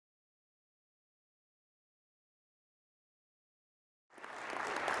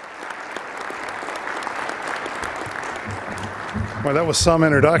Well, that was some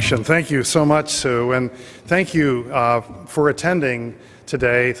introduction. Thank you so much, Sue, and thank you for attending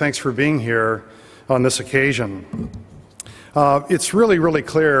today. Thanks for being here on this occasion. It's really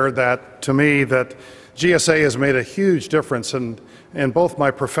clear that, to me, that GSA has made a huge difference in both my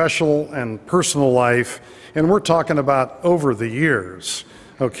professional and personal life, and we're talking about over the years,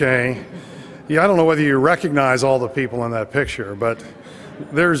 okay? Yeah, I don't know whether you recognize all the people in that picture, but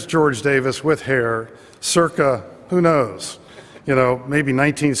there's George Davis with hair, circa, who knows, maybe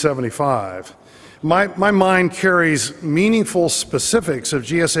 1975. My mind carries meaningful specifics of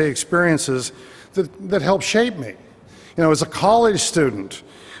GSA experiences that helped shape me. As a college student,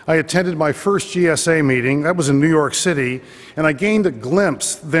 I attended my first GSA meeting. That was in New York City, and I gained a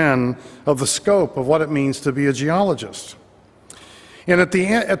glimpse then of the scope of what it means to be a geologist. And at the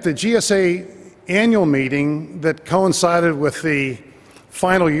GSA annual meeting that coincided with the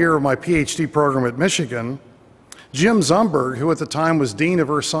final year of my PhD program at Michigan, Jim Zumberg, who at the time was Dean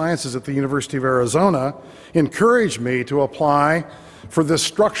of Earth Sciences at the University of Arizona, encouraged me to apply for this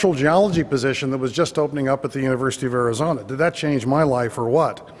structural geology position that was just opening up at the University of Arizona. Did that change my life or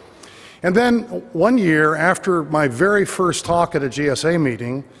what? And then one year after my very first talk at a GSA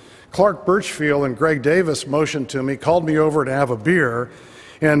meeting, Clark Birchfield and Greg Davis motioned to me, called me over to have a beer,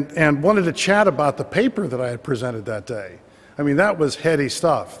 and wanted to chat about the paper that I had presented that day. I mean, that was heady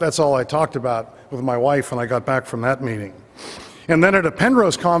stuff. That's all I talked about with my wife when I got back from that meeting. And then at a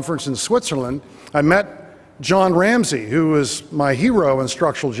Penrose conference in Switzerland, I met John Ramsey, who was my hero in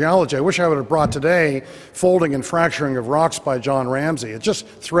structural geology. I wish I would have brought today Folding and Fracturing of Rocks by John Ramsey. It's just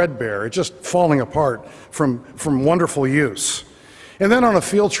threadbare. It's just falling apart from wonderful use. And then on a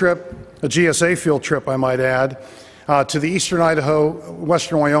field trip, a GSA field trip, I might add, to the Eastern Idaho,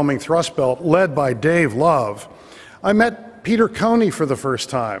 Western Wyoming thrust belt, led by Dave Love, I met Peter Coney for the first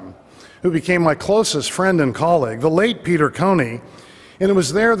time, who became my closest friend and colleague, the late Peter Coney. And it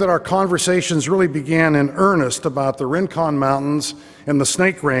was there that our conversations really began in earnest about the Rincon Mountains and the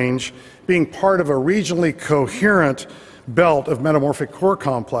Snake Range being part of a regionally coherent belt of metamorphic core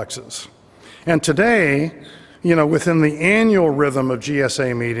complexes. And today, within the annual rhythm of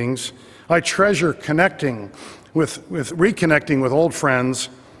GSA meetings, I treasure reconnecting with old friends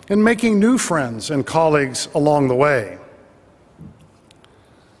and making new friends and colleagues along the way.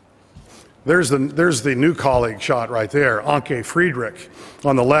 There's the new colleague shot right there, Anke Friedrich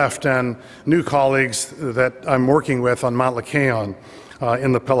on the left, and new colleagues that I'm working with on Mount Lycaon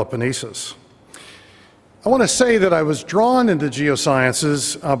in the Peloponnesus. I want to say that I was drawn into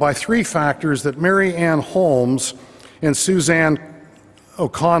geosciences by three factors that Mary Ann Holmes and Suzanne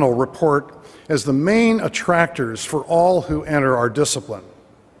O'Connell report as the main attractors for all who enter our discipline.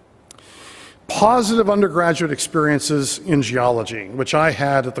 Positive undergraduate experiences in geology, which I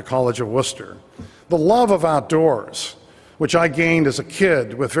had at the College of Worcester. The love of outdoors, which I gained as a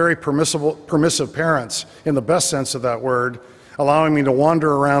kid with very permissive parents, in the best sense of that word, allowing me to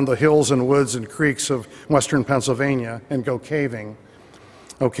wander around the hills and woods and creeks of western Pennsylvania and go caving.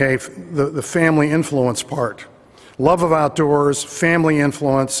 Okay, the family influence part. Love of outdoors, family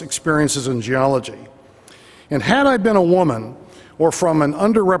influence, experiences in geology. And had I been a woman, or from an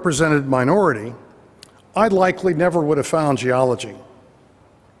underrepresented minority, I likely never would have found geology.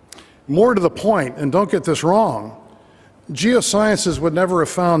 More to the point, and don't get this wrong, geosciences would never have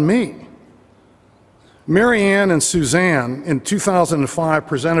found me. Mary Ann and Suzanne in 2005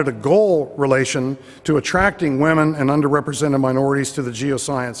 presented a goal relation to attracting women and underrepresented minorities to the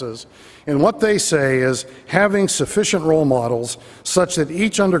geosciences. And what they say is having sufficient role models such that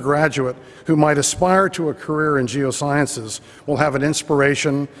each undergraduate who might aspire to a career in geosciences will have an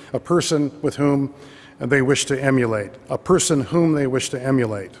inspiration, a person with whom they wish to emulate, a person whom they wish to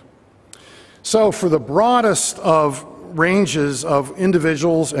emulate. So for the broadest of ranges of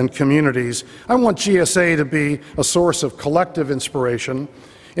individuals and communities, I want GSA to be a source of collective inspiration,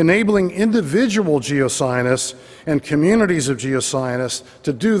 enabling individual geoscientists and communities of geoscientists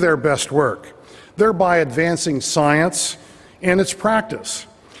to do their best work, thereby advancing science and its practice.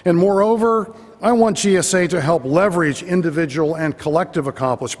 And moreover, I want GSA to help leverage individual and collective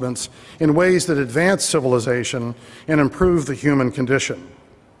accomplishments in ways that advance civilization and improve the human condition.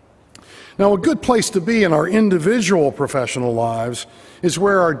 Now, a good place to be in our individual professional lives is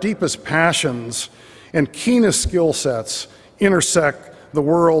where our deepest passions and keenest skill sets intersect the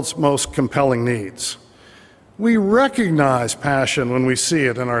world's most compelling needs. We recognize passion when we see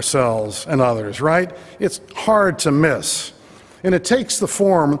it in ourselves and others, right? It's hard to miss. And it takes the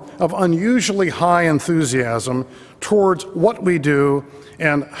form of unusually high enthusiasm towards what we do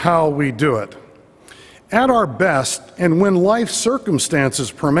and how we do it. At our best, and when life circumstances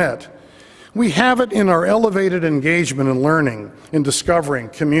permit, We have it in our elevated engagement in learning, in discovering,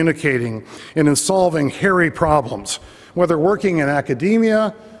 communicating, and in solving hairy problems, whether working in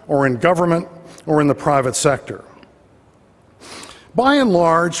academia or in government or in the private sector. By and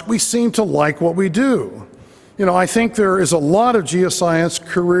large, we seem to like what we do. I think there is a lot of geoscience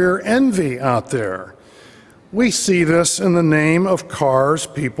career envy out there. We see this in the name of cars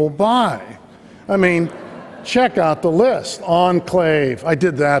people buy. I mean, check out the list. Enclave, I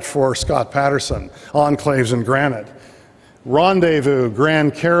did that for Scott Patterson, Enclaves in Granite. Rendezvous,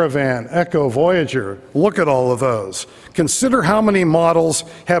 Grand Caravan, Echo Voyager, look at all of those. Consider how many models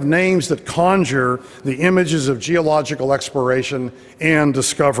have names that conjure the images of geological exploration and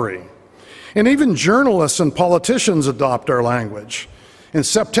discovery. And even journalists and politicians adopt our language. In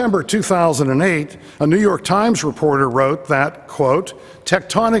September 2008, a New York Times reporter wrote that, quote,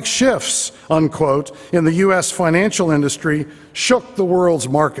 tectonic shifts, unquote, in the U.S. financial industry shook the world's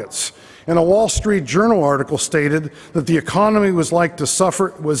markets. And a Wall Street Journal article stated that the economy was likely to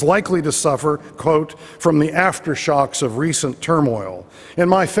suffer, quote, from the aftershocks of recent turmoil. And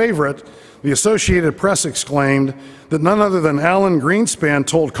my favorite, the Associated Press exclaimed that none other than Alan Greenspan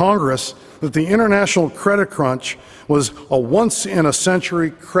told Congress that the international credit crunch was a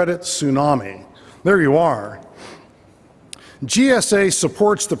once-in-a-century credit tsunami. There you are. GSA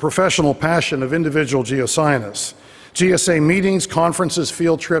supports the professional passion of individual geoscientists. GSA meetings, conferences,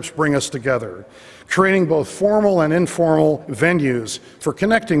 field trips bring us together, creating both formal and informal venues for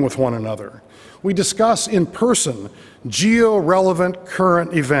connecting with one another. We discuss in person geo-relevant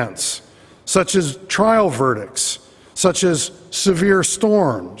current events, such as trial verdicts, such as severe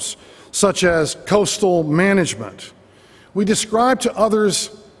storms, such as coastal management. We describe to others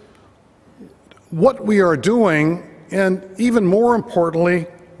what we are doing and, even more importantly,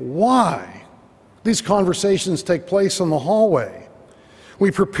 why. These conversations take place in the hallway. We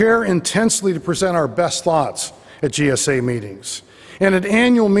prepare intensely to present our best thoughts at GSA meetings. And at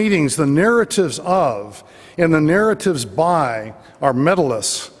annual meetings, the narratives of and the narratives by our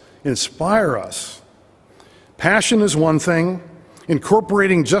medalists inspire us. Passion is one thing.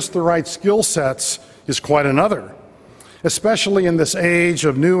 Incorporating just the right skill sets is quite another. Especially in this age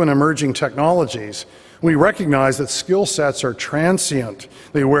of new and emerging technologies, we recognize that skill sets are transient.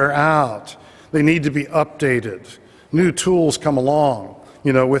 They wear out. They need to be updated. New tools come along,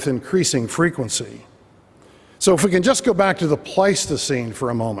 with increasing frequency. So if we can just go back to the Pleistocene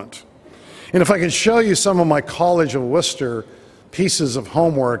for a moment, and if I could show you some of my College of Worcester pieces of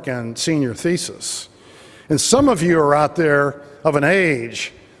homework and senior thesis. And some of you are out there of an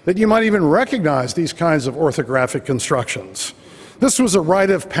age that you might even recognize these kinds of orthographic constructions. This was a rite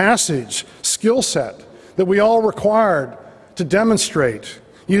of passage skill set that we all required to demonstrate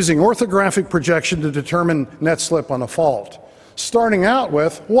using orthographic projection to determine net slip on a fault. Starting out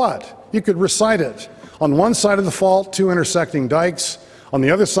with what? You could recite it. On one side of the fault, 2 intersecting dikes. On the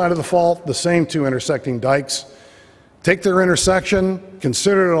other side of the fault, the same 2 intersecting dikes. Take their intersection,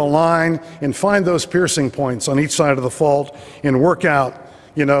 consider it a line, and find those piercing points on each side of the fault and work out,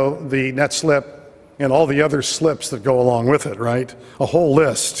 the net slip and all the other slips that go along with it, right? A whole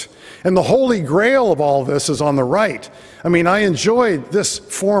list. And the holy grail of all this is on the right. I mean, I enjoyed this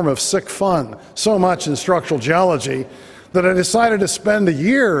form of sick fun so much in structural geology that I decided to spend a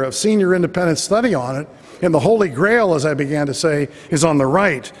year of senior independent study on it. And the holy grail, as I began to say, is on the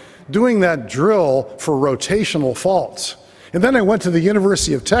right, doing that drill for rotational faults. And then I went to the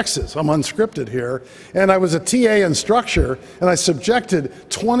University of Texas, I'm unscripted here, and I was a TA in structure, and I subjected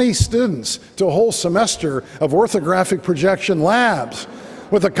 20 students to a whole semester of orthographic projection labs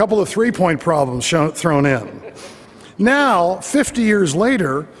with a couple of 3-point problems thrown in. Now, 50 years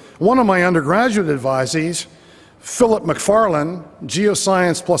later, one of my undergraduate advisees, Philip McFarlane,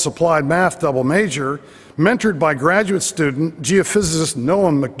 geoscience plus applied math double major, mentored by graduate student geophysicist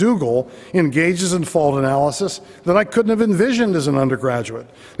Noam McDougall, engages in fault analysis that I couldn't have envisioned as an undergraduate.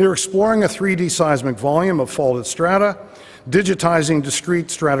 They're exploring a 3D seismic volume of faulted strata, digitizing discrete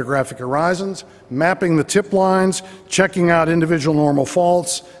stratigraphic horizons, mapping the tip lines, checking out individual normal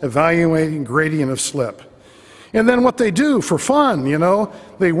faults, evaluating gradient of slip. And then what they do for fun,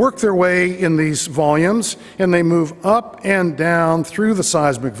 they work their way in these volumes and they move up and down through the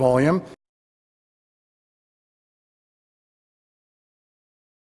seismic volume.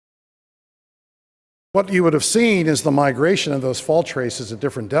 What you would have seen is the migration of those fault traces at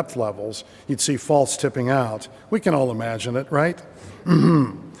different depth levels. You'd see faults tipping out. We can all imagine it, right?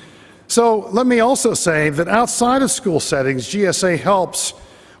 So let me also say that outside of school settings, GSA helps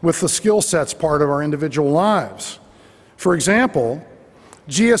with the skill sets part of our individual lives. For example,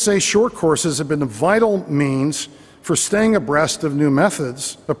 GSA short courses have been a vital means for staying abreast of new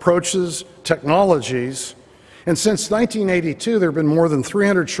methods, approaches, technologies, and since 1982, there have been more than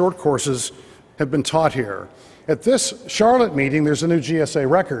 300 short courses have been taught here. At this Charlotte meeting, there's a new GSA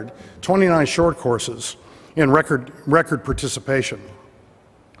record, 29 short courses in record participation.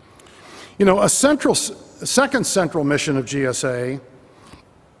 You know, a second central mission of GSA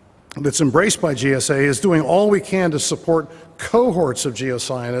that's embraced by GSA is doing all we can to support cohorts of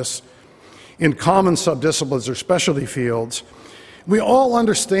geoscientists in common subdisciplines or specialty fields. We all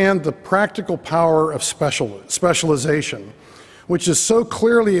understand the practical power of specialization, which is so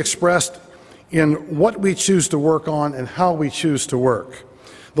clearly expressed in what we choose to work on and how we choose to work.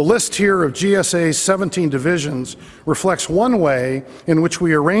 The list here of GSA's 17 divisions reflects one way in which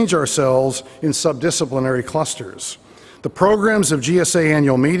we arrange ourselves in subdisciplinary clusters. The programs of GSA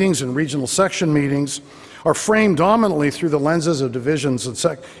annual meetings and regional section meetings are framed dominantly through the lenses of divisions and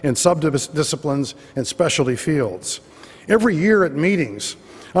subdisciplines and specialty fields. Every year at meetings,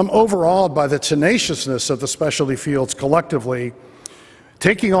 I'm overawed by the tenaciousness of the specialty fields collectively,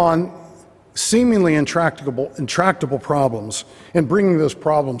 taking on seemingly intractable problems and bringing those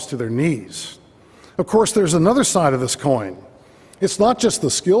problems to their knees. Of course, there's another side of this coin. It's not just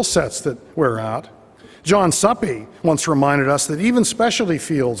the skill sets that wear out. John Suppy once reminded us that even specialty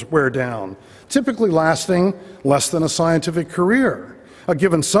fields wear down, typically lasting less than a scientific career. A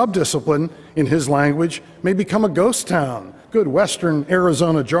given subdiscipline, in his language, may become a ghost town, good Western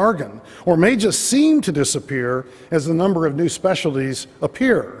Arizona jargon, or may just seem to disappear as the number of new specialties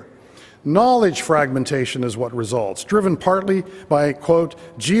appear. Knowledge fragmentation is what results, driven partly by, quote,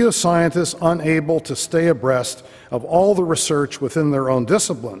 geoscientists unable to stay abreast of all the research within their own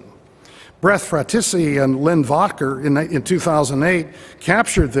discipline. Brett Fratisi and Lynn Vodker in 2008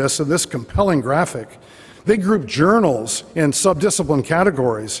 captured this in this compelling graphic. They grouped journals in subdiscipline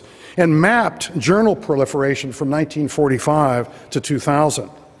categories and mapped journal proliferation from 1945 to 2000.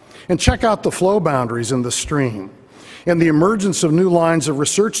 And check out the flow boundaries in the stream. And the emergence of new lines of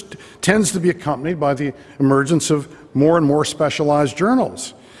research tends to be accompanied by the emergence of more and more specialized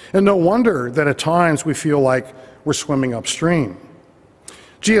journals. And no wonder that at times we feel like we're swimming upstream.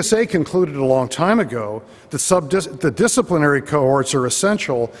 GSA concluded a long time ago that the disciplinary cohorts are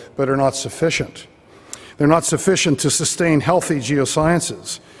essential but are not sufficient. They're not sufficient to sustain healthy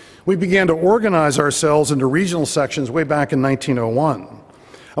geosciences. We began to organize ourselves into regional sections way back in 1901.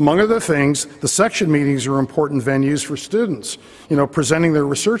 Among other things, the section meetings are important venues for students, presenting their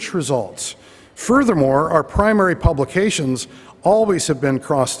research results. Furthermore, our primary publications always have been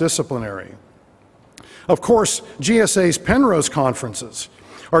cross-disciplinary. Of course, GSA's Penrose conferences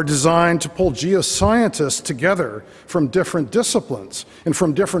are designed to pull geoscientists together from different disciplines and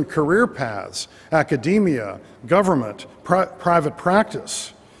from different career paths, academia, government, private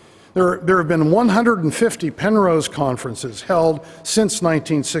practice. There have been 150 Penrose conferences held since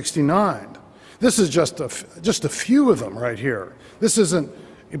 1969. This is just a few of them right here. This isn't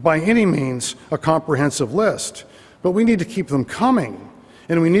by any means a comprehensive list, but we need to keep them coming,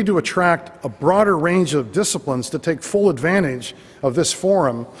 and we need to attract a broader range of disciplines to take full advantage of this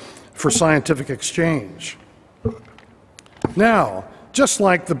forum for scientific exchange. Now, just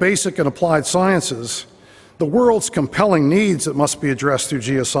like the basic and applied sciences, the world's compelling needs that must be addressed through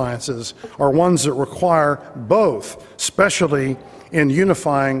geosciences are ones that require both specialty and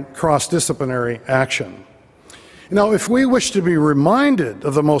unifying cross-disciplinary action. Now, if we wish to be reminded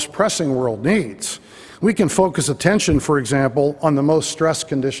of the most pressing world needs, we can focus attention, for example, on the most stressed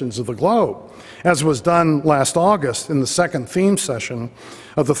conditions of the globe, as was done last August in the second theme session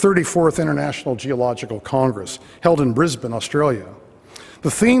of the 34th International Geological Congress, held in Brisbane, Australia. The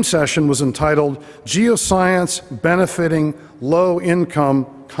theme session was entitled Geoscience Benefiting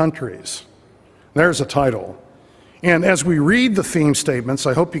Low-Income Countries. There's a title. And as we read the theme statements,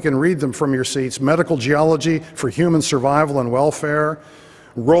 I hope you can read them from your seats: medical geology for human survival and welfare,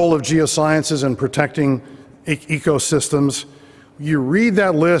 role of geosciences in protecting ecosystems. You read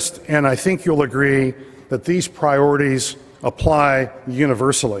that list, and I think you'll agree that these priorities apply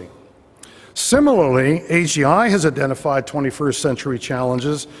universally. Similarly, AGI has identified 21st century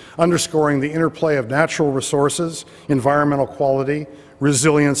challenges, underscoring the interplay of natural resources, environmental quality,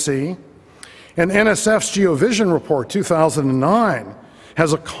 resiliency. And NSF's GeoVision Report 2009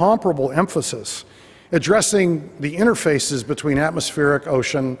 has a comparable emphasis, addressing the interfaces between atmospheric,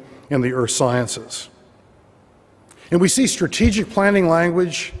 ocean, and the earth sciences. And we see strategic planning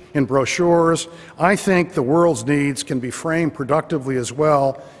language in brochures. I think the world's needs can be framed productively as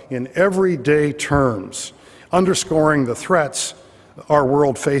well in everyday terms, underscoring the threats our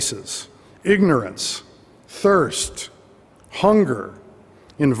world faces: ignorance, thirst, hunger,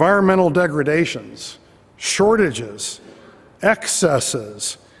 environmental degradations, shortages,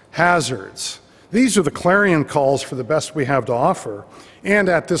 excesses, hazards. These are the clarion calls for the best we have to offer, and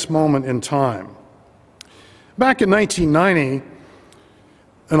at this moment in time. Back in 1990,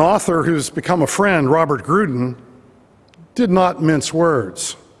 an author who's become a friend, Robert Grudin, did not mince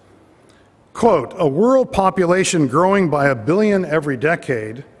words. Quote, "A world population growing by 1 billion every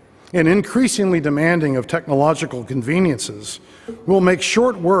decade and increasingly demanding of technological conveniences will make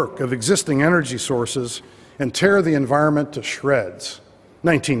short work of existing energy sources and tear the environment to shreds."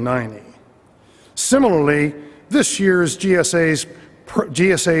 1990. Similarly, this year's GSA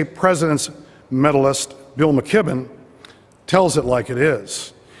President's Medalist, Bill McKibben, tells it like it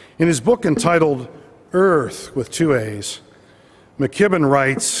is. In his book entitled Earth, with 2 A's, McKibben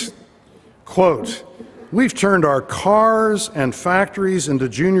writes, quote, "We've turned our cars and factories into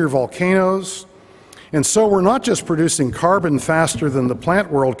junior volcanoes, and so we're not just producing carbon faster than the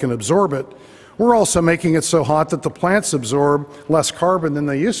plant world can absorb it, we're also making it so hot that the plants absorb less carbon than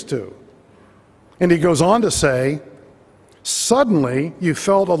they used to." And he goes on to say, "Suddenly you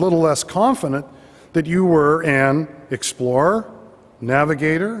felt a little less confident that you were an explorer,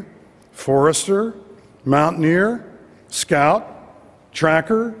 navigator, forester, mountaineer, scout,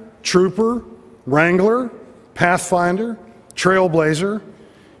 tracker, trooper, wrangler, pathfinder, trailblazer.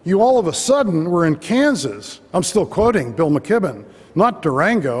 You all of a sudden were in Kansas." I'm still quoting Bill McKibben, "not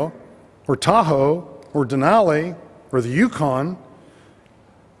Durango or Tahoe or Denali or the Yukon.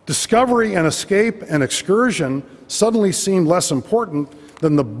 Discovery and escape and excursion suddenly seemed less important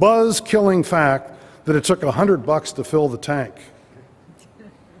than the buzz-killing fact that it took $100 to fill the tank."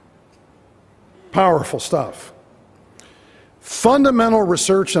 Powerful stuff. Fundamental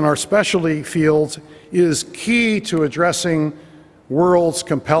research in our specialty fields is key to addressing world's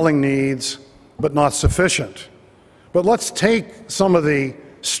compelling needs, but not sufficient. But let's take some of the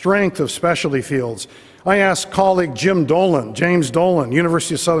strength of specialty fields. I asked colleague James Dolan,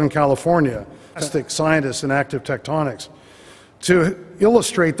 University of Southern California, scientist in active tectonics, to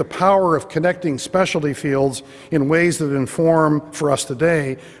illustrate the power of connecting specialty fields in ways that inform, for us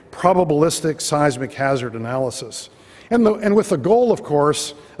today, probabilistic seismic hazard analysis. And with the goal, of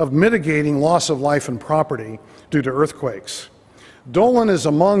course, of mitigating loss of life and property due to earthquakes. Dolan is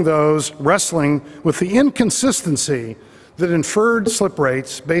among those wrestling with the inconsistency that inferred slip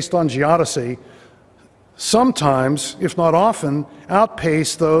rates based on geodesy sometimes, if not often,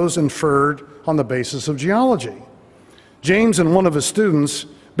 outpace those inferred on the basis of geology. James and one of his students,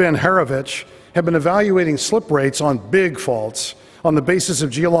 Ben Harovich, have been evaluating slip rates on big faults on the basis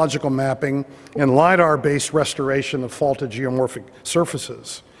of geological mapping and LIDAR-based restoration of faulted geomorphic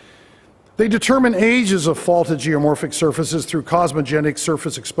surfaces. They determine ages of faulted geomorphic surfaces through cosmogenic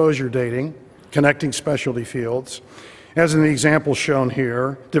surface exposure dating, connecting specialty fields, as in the example shown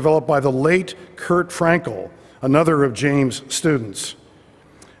here, developed by the late Kurt Frankel, another of James' students.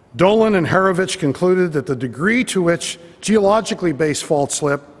 Dolan and Harovich concluded that the degree to which geologically based fault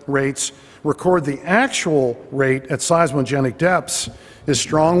slip rates record the actual rate at seismogenic depths is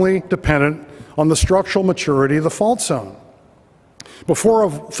strongly dependent on the structural maturity of the fault zone. Before a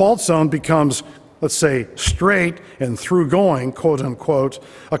fault zone becomes, let's say, straight and through-going, quote unquote,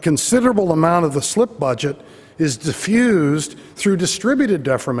 a considerable amount of the slip budget is diffused through distributed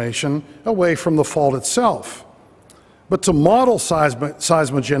deformation away from the fault itself. But to model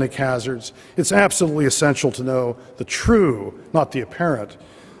seismogenic hazards, it's absolutely essential to know the true, not the apparent,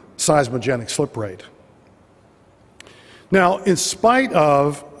 seismogenic slip rate. Now, in spite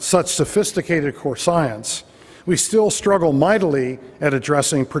of such sophisticated core science, we still struggle mightily at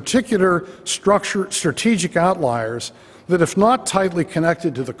addressing particular strategic outliers that, if not tightly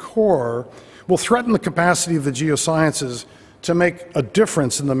connected to the core, will threaten the capacity of the geosciences to make a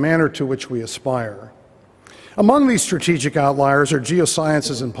difference in the manner to which we aspire. Among these strategic outliers are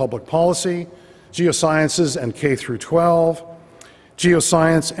geosciences and public policy, geosciences and K through 12,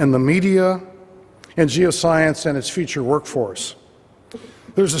 geoscience and the media, and geoscience and its future workforce.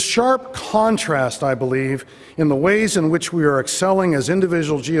 There's a sharp contrast, I believe, in the ways in which we are excelling as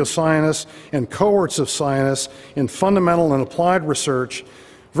individual geoscientists and cohorts of scientists in fundamental and applied research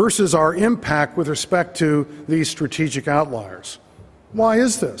versus our impact with respect to these strategic outliers. Why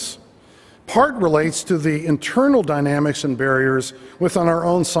is this? Part relates to the internal dynamics and barriers within our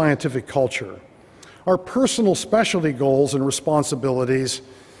own scientific culture. Our personal specialty goals and responsibilities,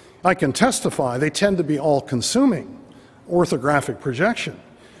 I can testify, they tend to be all-consuming, orthographic projection.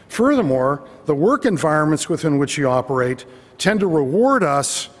 Furthermore, the work environments within which you operate tend to reward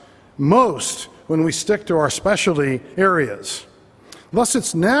us most when we stick to our specialty areas. Thus,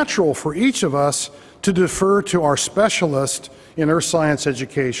 it's natural for each of us to defer to our specialists in earth science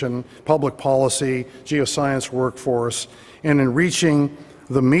education, public policy, geoscience workforce, and in reaching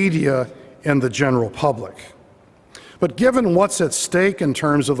the media and the general public. But given what's at stake in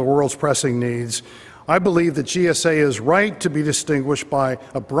terms of the world's pressing needs, I believe that GSA is right to be distinguished by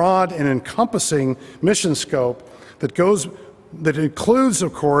a broad and encompassing mission scope that includes,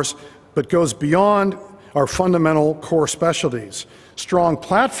 of course, but goes beyond our fundamental core specialties. Strong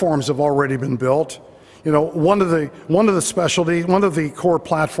platforms have already been built. You know, one of the core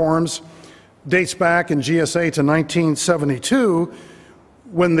platforms dates back in GSA to 1972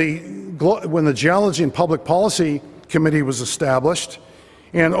 when the Geology and Public Policy Committee was established.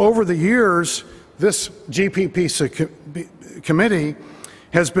 And over the years, this GPPC committee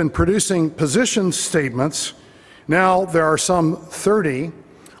has been producing position statements. Now there are some 30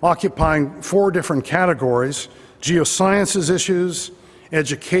 occupying 4 different categories: geosciences issues,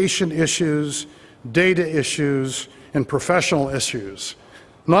 education issues, data issues, and professional issues.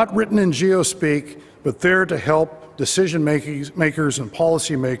 Not written in geospeak, but there to help decision makers and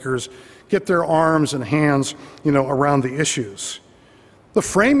policymakers get their arms and hands, around the issues. The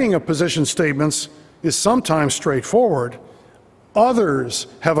framing of position statements is sometimes straightforward. Others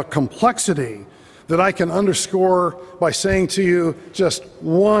have a complexity that I can underscore by saying to you just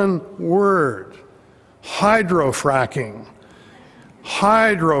one word: hydrofracking.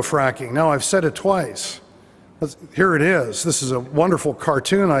 Hydrofracking. Now, I've said it twice. Here it is. This is a wonderful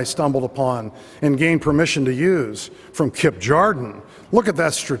cartoon I stumbled upon and gained permission to use from Kip Jarden. Look at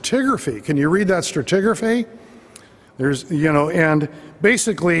that stratigraphy. Can you read that stratigraphy? And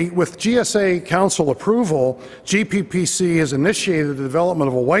basically, with GSA Council approval, GPPC has initiated the development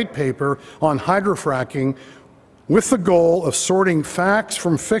of a white paper on hydrofracking with the goal of sorting facts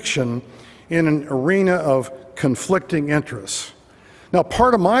from fiction in an arena of conflicting interests. Now,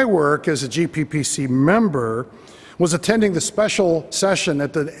 part of my work as a GPPC member was attending the special session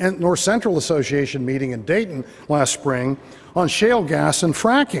at the North Central Association meeting in Dayton last spring on shale gas and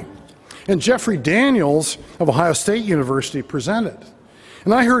fracking. And Jeffrey Daniels of Ohio State University presented.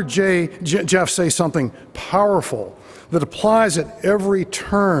 And I heard Jeff say something powerful that applies at every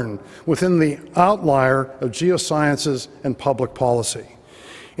turn within the outlier of geosciences and public policy.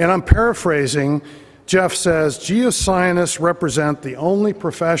 And I'm paraphrasing. Jeff says, geoscientists represent the only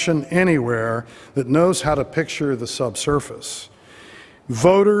profession anywhere that knows how to picture the subsurface.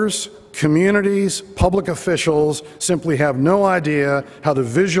 Voters, communities, public officials simply have no idea how to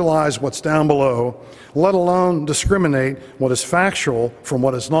visualize what's down below, let alone discriminate what is factual from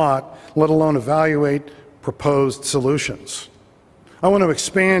what is not, let alone evaluate proposed solutions. I want to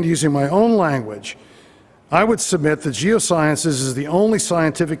expand using my own language. I would submit that geosciences is the only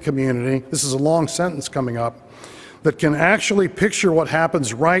scientific community, this is a long sentence coming up, that can actually picture what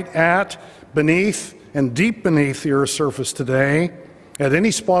happens right at, beneath, and deep beneath the Earth's surface today, at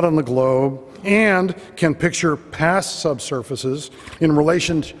any spot on the globe, and can picture past subsurfaces in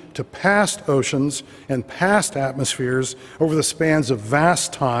relation to past oceans and past atmospheres over the spans of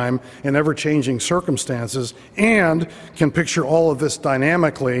vast time and ever-changing circumstances, and can picture all of this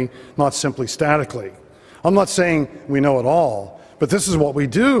dynamically, not simply statically. I'm not saying we know it all, but this is what we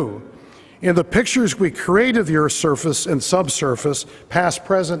do. In the pictures we create of the Earth's surface and subsurface, past,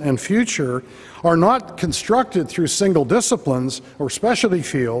 present, and future, are not constructed through single disciplines or specialty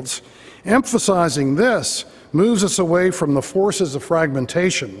fields. Emphasizing this moves us away from the forces of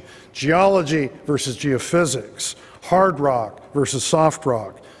fragmentation: geology versus geophysics, hard rock versus soft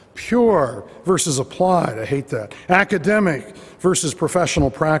rock, pure versus applied, I hate that, academic versus professional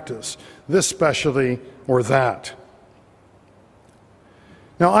practice, this specialty or that.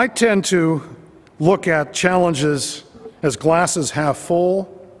 Now, I tend to look at challenges as glasses half full.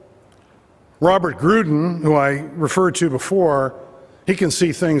 Robert Grudem, who I referred to before, he can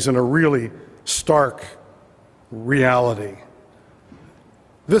see things in a really stark reality.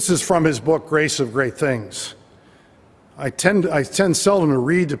 This is from his book, Grace of Great Things. I tend seldom to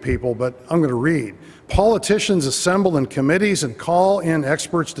read to people, but I'm going to read. Politicians assemble in committees and call in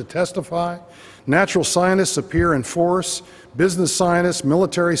experts to testify. Natural scientists appear in force. Business scientists,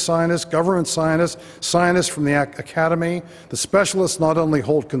 military scientists, government scientists, scientists from the academy. The specialists not only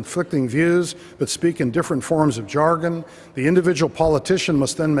hold conflicting views, but speak in different forms of jargon. The individual politician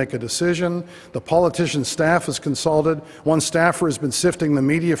must then make a decision. The politician's staff is consulted. One staffer has been sifting the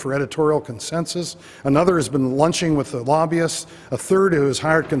media for editorial consensus. Another has been lunching with the lobbyists. A third, who has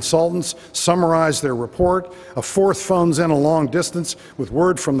hired consultants, summarize their report. A fourth phones in a long distance with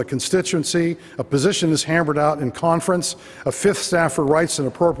word from the constituency. A position is hammered out in conference. A fifth staffer writes an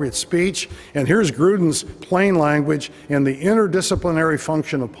appropriate speech, and here's Gruden's plain language, and the interdisciplinary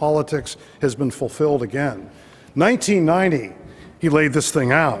function of politics has been fulfilled again. 1990, he laid this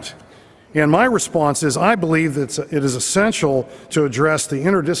thing out. And my response is, I believe that it is essential to address the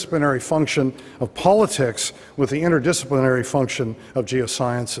interdisciplinary function of politics with the interdisciplinary function of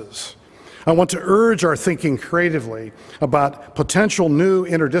geosciences. I want to urge our thinking creatively about potential new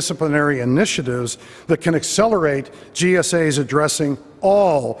interdisciplinary initiatives that can accelerate GSA's addressing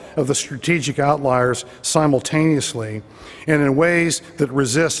all of the strategic outliers simultaneously and in ways that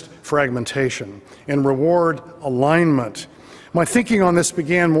resist fragmentation and reward alignment. My thinking on this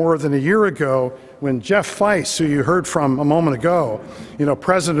began more than a year ago when Jeff Feist, who you heard from a moment ago,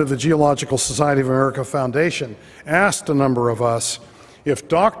 president of the Geological Society of America Foundation, asked a number of us, if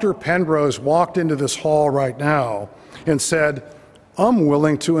Dr. Penrose walked into this hall right now and said, I'm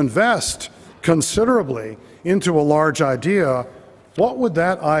willing to invest considerably into a large idea, what would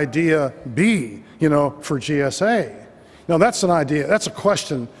that idea be, for GSA? Now that's an idea, that's a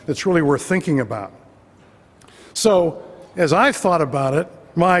question that's really worth thinking about. So, as I've thought about it,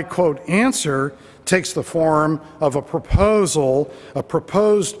 my, quote, answer takes the form of a proposal, a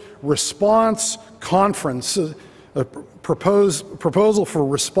proposed response conference, a proposal for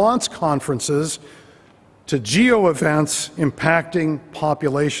response conferences to geo events impacting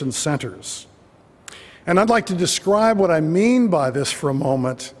population centers. And I'd like to describe what I mean by this for a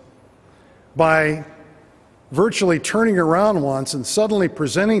moment by virtually turning around once and suddenly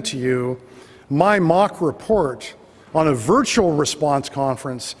presenting to you my mock report on a virtual response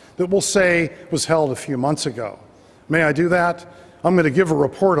conference that we'll say was held a few months ago. May I do that? I'm going to give a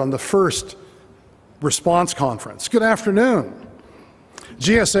report on the first response conference. Good afternoon.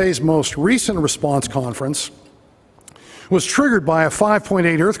 GSA's most recent response conference was triggered by a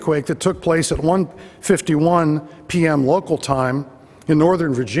 5.8 earthquake that took place at 1:51 p.m. local time in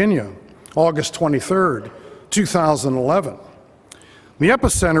Northern Virginia, August 23rd, 2011. The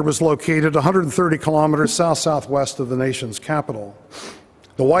epicenter was located 130 kilometers south-southwest of the nation's capital.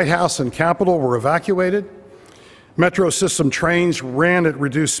 The White House and Capitol were evacuated. Metro system trains ran at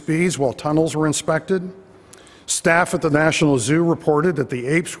reduced speeds while tunnels were inspected. Staff at the National Zoo reported that the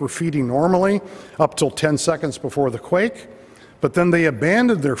apes were feeding normally up till 10 seconds before the quake, but then they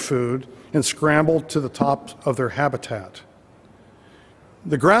abandoned their food and scrambled to the top of their habitat.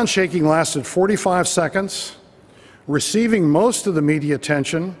 The ground shaking lasted 45 seconds. Receiving most of the media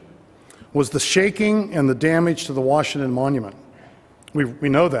attention was the shaking and the damage to the Washington Monument. We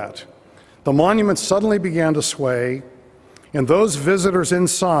know that. The monument suddenly began to sway, and those visitors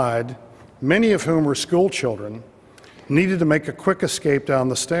inside, many of whom were school children, needed to make a quick escape down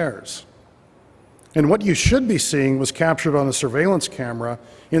the stairs. And what you should be seeing was captured on a surveillance camera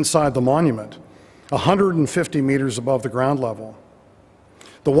inside the monument, 150 meters above the ground level.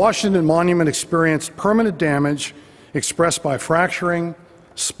 The Washington Monument experienced permanent damage expressed by fracturing,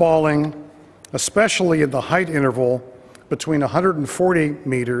 spalling, especially in the height interval between 140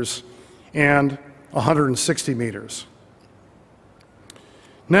 meters and 160 meters.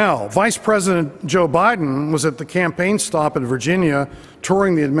 Now, Vice President Joe Biden was at the campaign stop in Virginia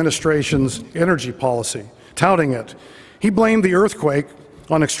touring the administration's energy policy, touting it. He blamed the earthquake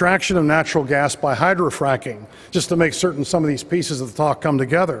on extraction of natural gas by hydrofracking, just to make certain some of these pieces of the talk come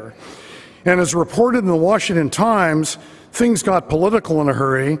together. And as reported in the Washington Times, things got political in a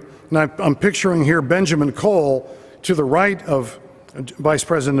hurry, and I'm picturing here Benjamin Cole to the right of Vice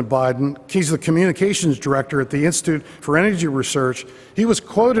President Biden. He's the communications director at the Institute for Energy Research. He was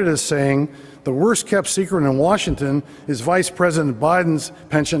quoted as saying, the worst kept secret in Washington is Vice President Biden's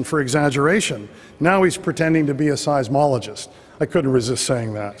penchant for exaggeration. Now he's pretending to be a seismologist. I couldn't resist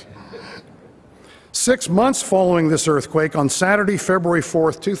saying that. 6 months following this earthquake, on Saturday, February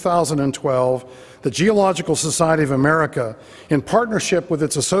 4th, 2012, the Geological Society of America, in partnership with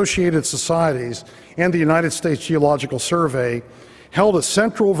its associated societies and the United States Geological Survey, held a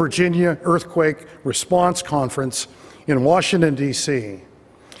Central Virginia Earthquake Response Conference in Washington, D.C.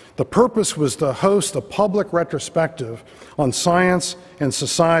 The purpose was to host a public retrospective on science and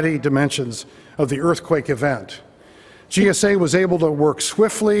society dimensions of the earthquake event. GSA was able to work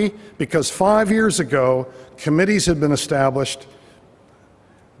swiftly because 5 years ago, committees had been established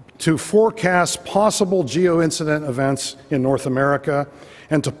to forecast possible geo-incident events in North America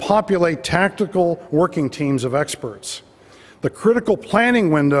and to populate tactical working teams of experts. The critical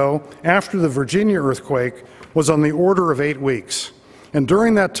planning window after the Virginia earthquake was on the order of 8 weeks. And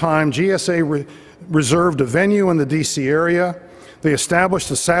during that time, GSA reserved a venue in the DC area. They established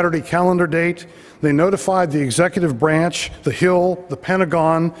a Saturday calendar date. They notified the executive branch, the Hill, the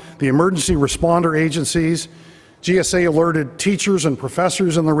Pentagon, the emergency responder agencies. GSA alerted teachers and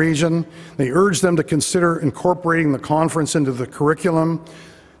professors in the region. They urged them to consider incorporating the conference into the curriculum.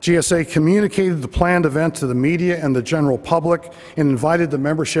 GSA communicated the planned event to the media and the general public and invited the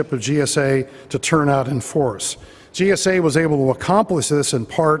membership of GSA to turn out in force. GSA was able to accomplish this in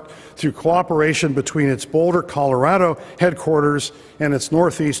part through cooperation between its Boulder, Colorado headquarters and its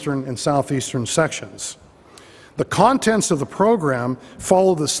northeastern and southeastern sections. The contents of the program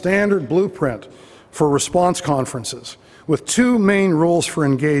follow the standard blueprint for response conferences, with two main rules for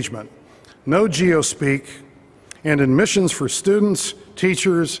engagement: no geospeak, and admissions for students,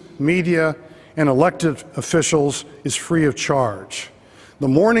 teachers, media, and elected officials is free of charge. The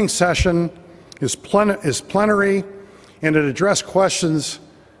morning session is plenary, and it addressed questions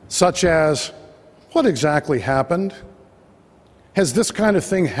such as, what exactly happened? Has this kind of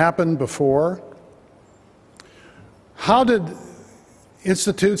thing happened before? How did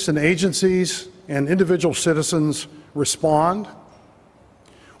institutes and agencies and individual citizens respond?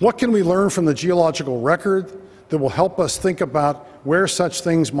 What can we learn from the geological record that will help us think about where such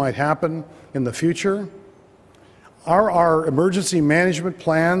things might happen in the future? Are our emergency management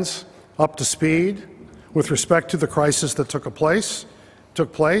plans up to speed with respect to the crisis that took place?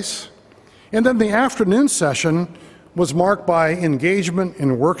 And then the afternoon session was marked by engagement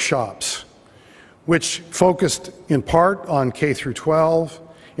in workshops, which focused in part on K through 12,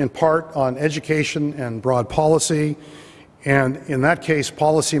 in part on education and broad policy, and in that case,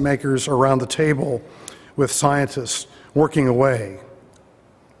 policymakers around the table with scientists working away.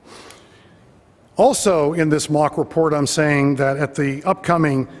 Also in this mock report, I'm saying that at the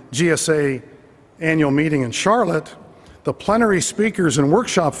upcoming GSA annual meeting in Charlotte, the plenary speakers and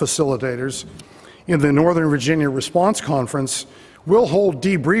workshop facilitators in the Northern Virginia Response Conference will hold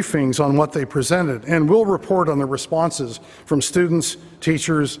debriefings on what they presented and will report on the responses from students,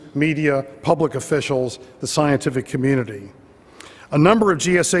 teachers, media, public officials, the scientific community. A number of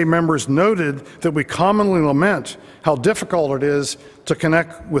GSA members noted that we commonly lament how difficult it is to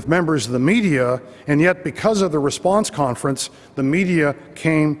connect with members of the media, and yet because of the response conference, the media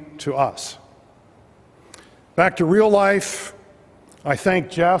came to us. Back to real life, I thank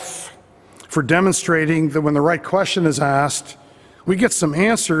Jeff for demonstrating that when the right question is asked, we get some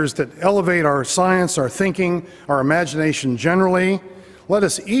answers that elevate our science, our thinking, our imagination generally. Let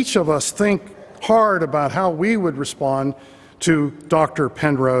us, each of us, think hard about how we would respond to Dr.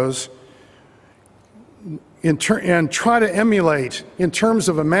 Penrose and try to emulate, in terms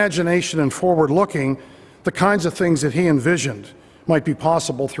of imagination and forward-looking, the kinds of things that he envisioned might be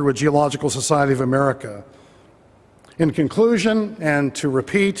possible through a Geological Society of America. In conclusion, and to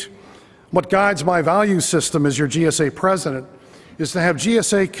repeat, what guides my value system as your GSA president is to have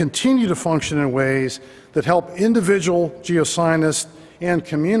GSA continue to function in ways that help individual geoscientists and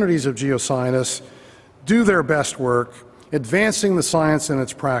communities of geoscientists do their best work, advancing the science and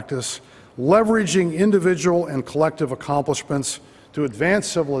its practice, leveraging individual and collective accomplishments to advance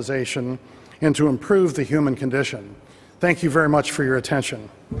civilization and to improve the human condition. Thank you very much for your attention.